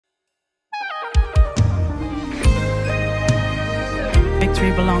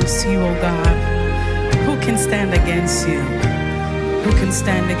victory belongs to you, oh God. Who can stand against you? Who can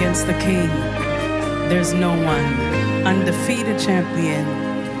stand against the King? There's no one. Undefeated champion.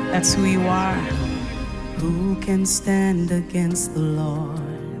 That's who you are. Who can stand against the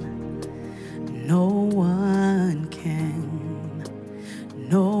Lord? No one can.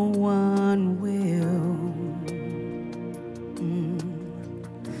 No one will.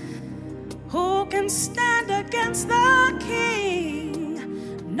 Who can stand against the King?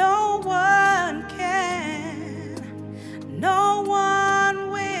 No one can. No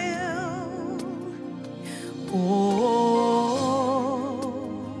one will.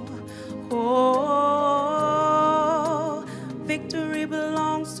 Oh, victory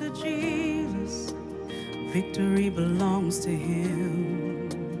belongs to Jesus. Victory belongs to Him.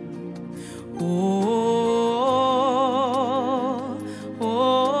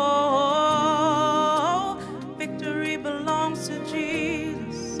 Victory belongs to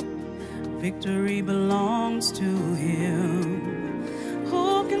Jesus. Victory belongs to Him.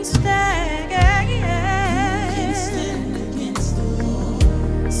 Who can stand? Who can stand against the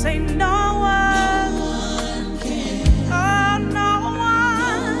Lord? Say no one. No one can. Oh, no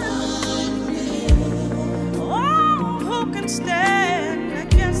one. Oh, who can stand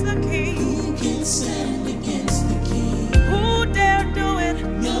against the King? Who can stand against the King? Who dare do it?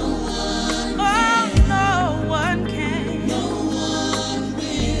 No one. Oh, no one can. No one will.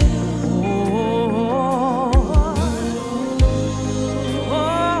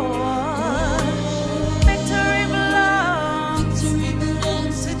 Victory belongs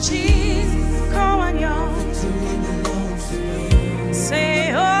to Jesus. Come on, y'all.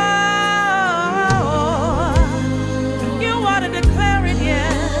 Say, oh, you want to declare it,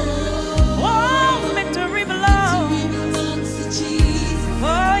 yeah. Oh, victory belongs to Jesus.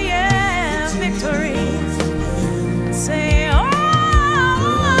 Oh, yeah, victory. Say, oh,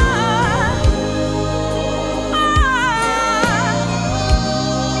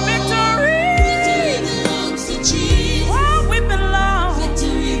 victory belongs to Jesus. Oh, we belong.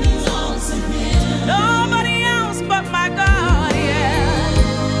 Victory belongs to Him. Nobody else but my God, yeah.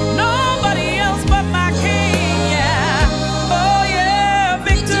 Nobody else but my King, yeah. Oh, yeah,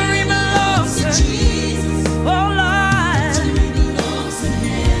 victory belongs to Jesus. Oh, Lord. Victory belongs to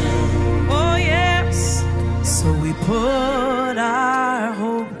Him. Oh, yes. So we put our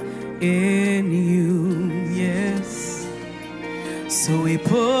hope in you, yes. So we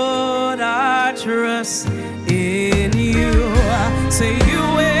put our trust in you. Say you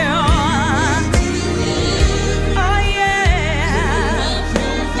will. Oh, yeah.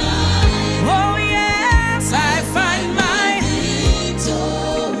 Oh, yes, I find my victory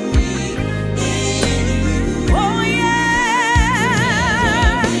in you. Oh, yeah.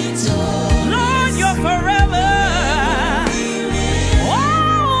 Lord, you're forever.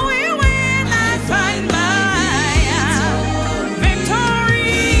 Oh, we win. I find my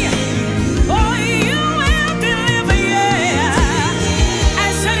victory. Oh, you will deliver, yeah. I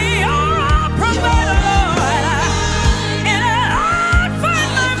said you're a provider, Lord. And I find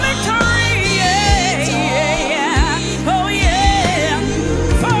my victory, yeah, yeah, yeah. Oh, yeah.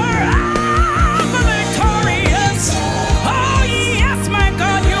 Forever victorious. Oh, yes, my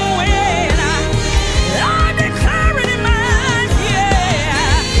God, you win. I declare it in my life, yeah,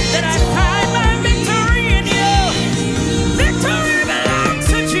 that I find my victory in you. Victory belongs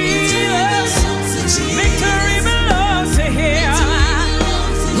to Jesus. Victory belongs to Him.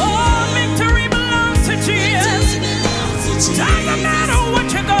 Oh, victory belongs to Jesus. Doesn't matter what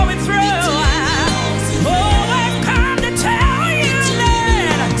you're going through. Oh, I've come to tell you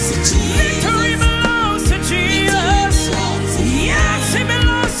that victory belongs to Jesus. Yes, it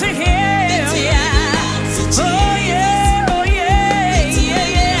belongs to Him. Yeah. Oh, yeah. Oh, yeah. Yeah,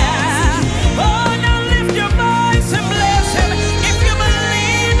 yeah. Oh, now lift your voice and bless Him. If you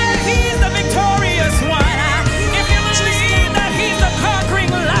believe that He's the victorious one, if you believe that He's the conquering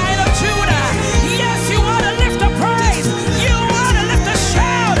Lion of Judah, yes, you want to lift a praise. You want to lift a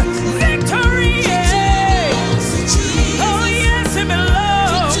shout. Victory, yeah. Oh, yes, it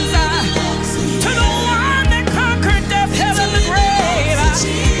belongs to the one that conquered death, hell, and the grave.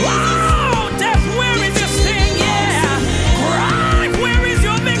 Oh, death, where is your sting? Yeah. Christ, where is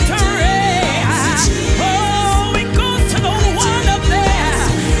your victory? Oh, it goes to the one up there.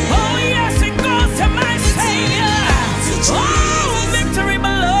 Oh, yes, it goes to my Savior. Oh, victory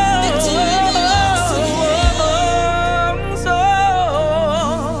belongs.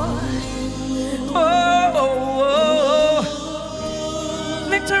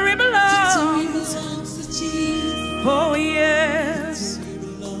 Victory belongs. Oh, yes.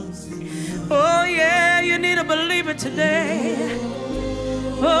 Oh, yeah, you need to believe it today.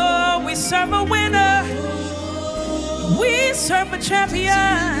 Oh, we serve a winner. We serve a champion.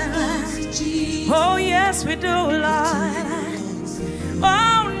 Oh, yes, we do, Lord.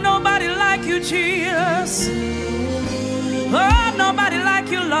 Oh, nobody like you, Jesus. Oh, nobody like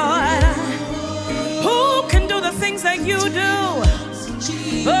you, Lord. Who can do the things that you do?